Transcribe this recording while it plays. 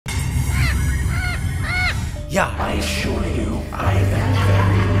Yeah, I assure you, I am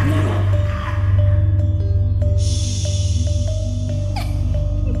very real.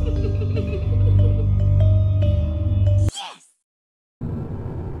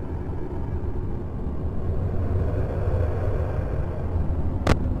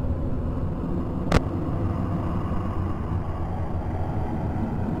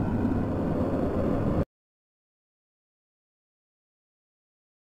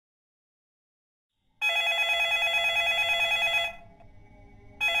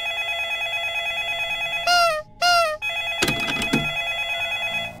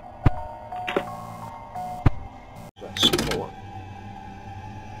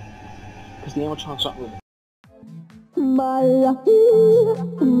 Because the animatronics aren't moving.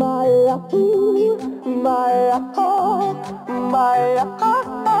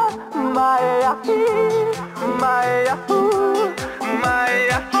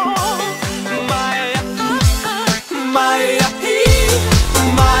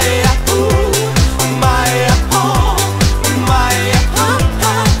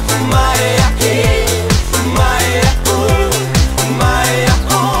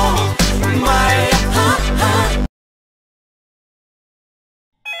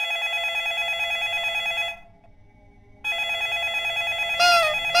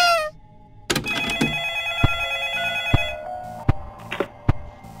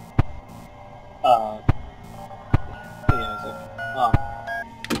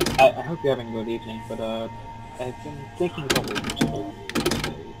 I hope you're having a good evening, but I've been thinking about what you told me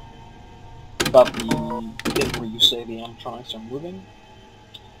today about the thing where you say the animatronics are moving,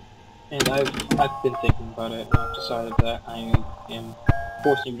 and I've been thinking about it, and I've decided that I am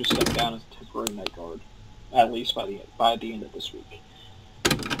forcing you to step down as a temporary night guard, at least by the end of this week.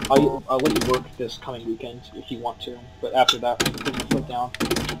 I'll let you work this coming weekend if you want to, but after that, I'm putting my foot down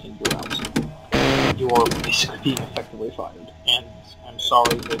and you're out. You're basically being effectively fired, and I'm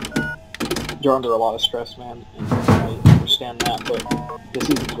sorry that you're under a lot of stress, man, and I understand that, but this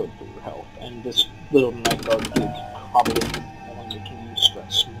isn't good for your health, and this little night guard gig probably only making you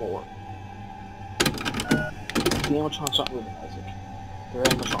stress more. The animatronics aren't moving, Isaac. They're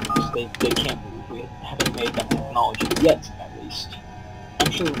animatronics. They can't move. We haven't made that technology yet, at least.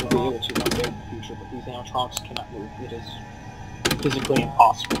 I'm sure we'll be able to one day in the future, but these animatronics cannot move. It is physically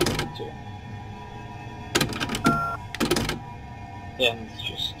impossible for them to. And it's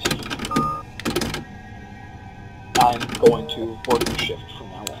just... I'm going to work the shift from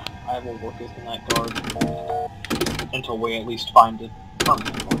now on. I will work as the night guard until we at least find a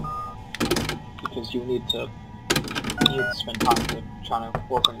permanent one. Because you need to spend time to trying to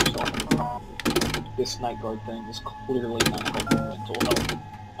work on yourself. This night guard thing is clearly not helping mental health.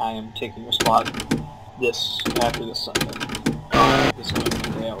 I am taking your spot after this Sunday. This coming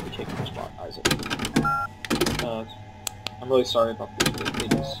Monday I will be taking your spot, Isaac. I'm really sorry about this, but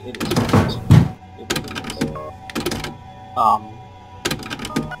it is it really is.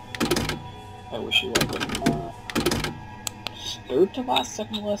 I wish you luck. Third to last,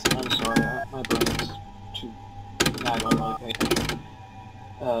 second to last? I'm sorry, my brain is too... I don't really pay attention.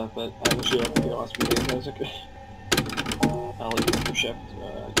 But I wish you luck for your last few days, Isaac. I'll let you your shift,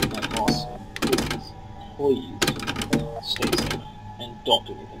 good night, boss, and please stay safe, and don't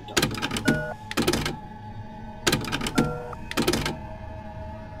do anything